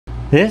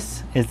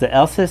This is the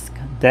Elsys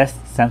desk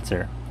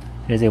sensor.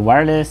 It is a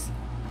wireless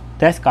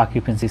desk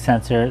occupancy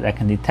sensor that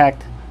can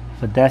detect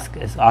if a desk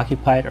is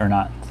occupied or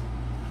not.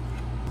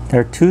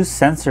 There are two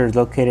sensors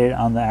located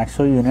on the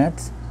actual unit.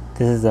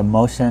 This is a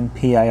motion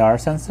PIR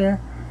sensor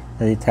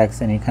that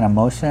detects any kind of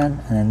motion,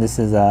 and then this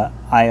is a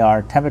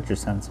IR temperature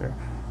sensor.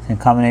 So in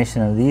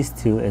combination of these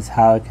two is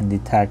how it can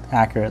detect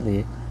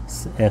accurately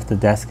if the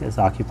desk is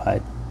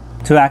occupied.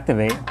 To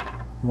activate,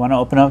 you want to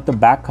open up the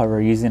back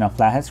cover using a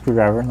flathead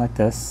screwdriver like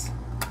this.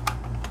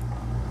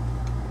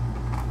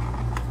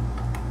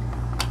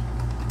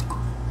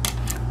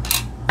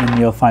 And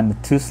you'll find the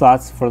two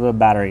slots for the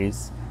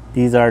batteries.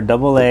 These are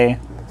AA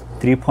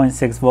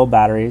 3.6 volt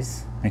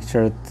batteries. Make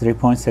sure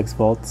 3.6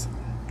 volts.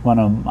 You want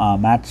to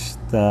match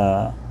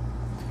the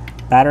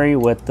battery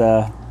with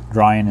the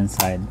drawing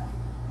inside.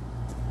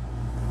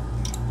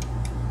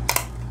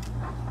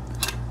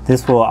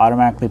 This will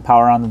automatically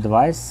power on the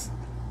device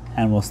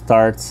and will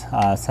start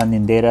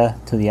sending data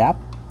to the app.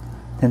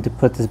 Then to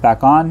put this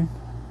back on,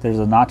 there's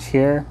a notch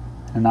here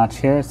and a notch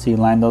here, so you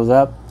line those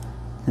up.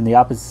 In the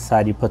opposite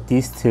side, you put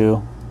these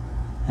two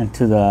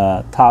into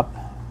the top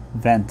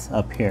vent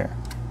up here,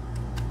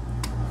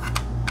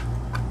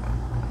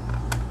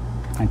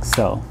 like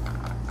so.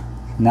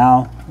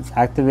 Now it's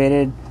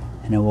activated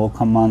and it will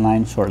come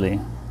online shortly.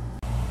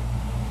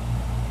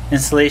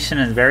 Installation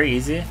is very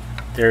easy.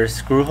 There are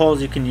screw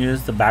holes you can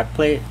use the back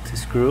plate to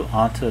screw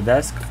onto the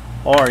desk,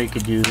 or you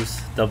could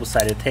use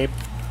double-sided tape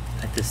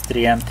like this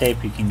 3M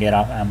tape you can get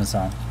off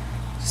Amazon.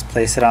 Just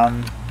place it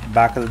on the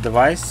back of the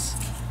device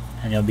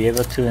and you'll be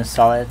able to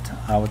install it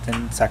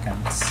within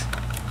seconds.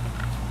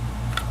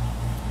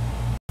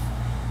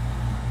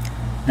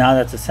 Now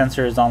that the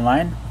sensor is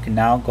online, you can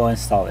now go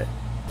install it.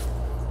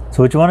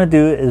 So what you want to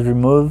do is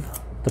remove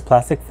the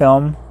plastic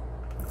film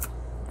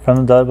from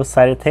the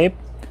double-sided tape.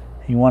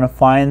 You want to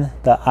find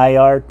the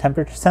IR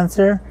temperature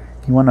sensor.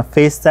 You want to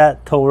face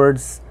that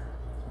towards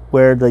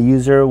where the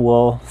user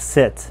will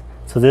sit.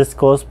 So this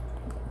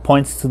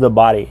points to the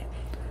body.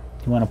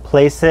 You want to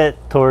place it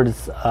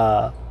towards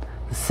the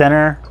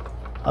center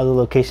of the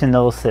location that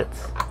will sit.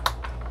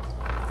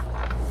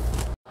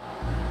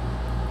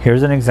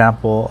 Here's an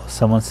example of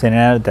someone sitting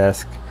at a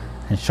desk,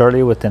 and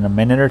shortly within a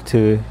minute or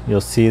two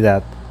you'll see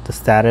that the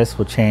status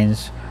will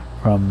change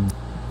from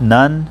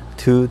none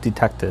to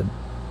detected.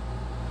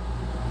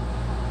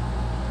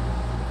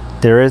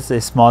 There is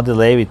a small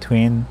delay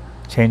between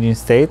changing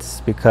states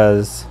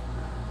because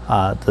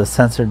the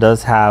sensor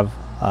does have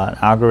an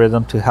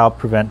algorithm to help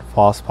prevent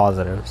false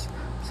positives.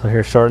 So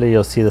here shortly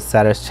you'll see the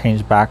status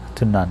change back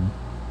to none.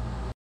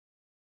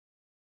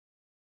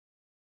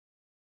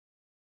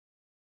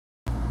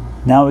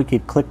 Now we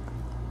could click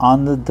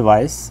on the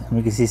device and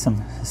we can see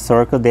some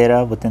historical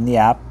data within the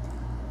app.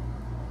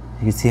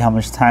 You can see how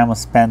much time was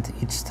spent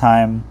each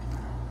time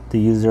the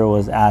user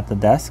was at the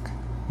desk.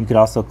 You could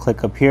also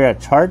click up here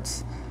at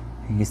charts.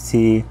 You can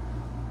see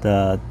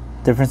the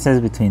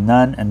differences between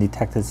none and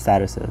detected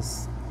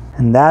statuses.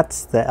 And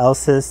that's the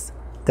Elsys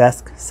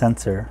desk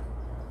sensor.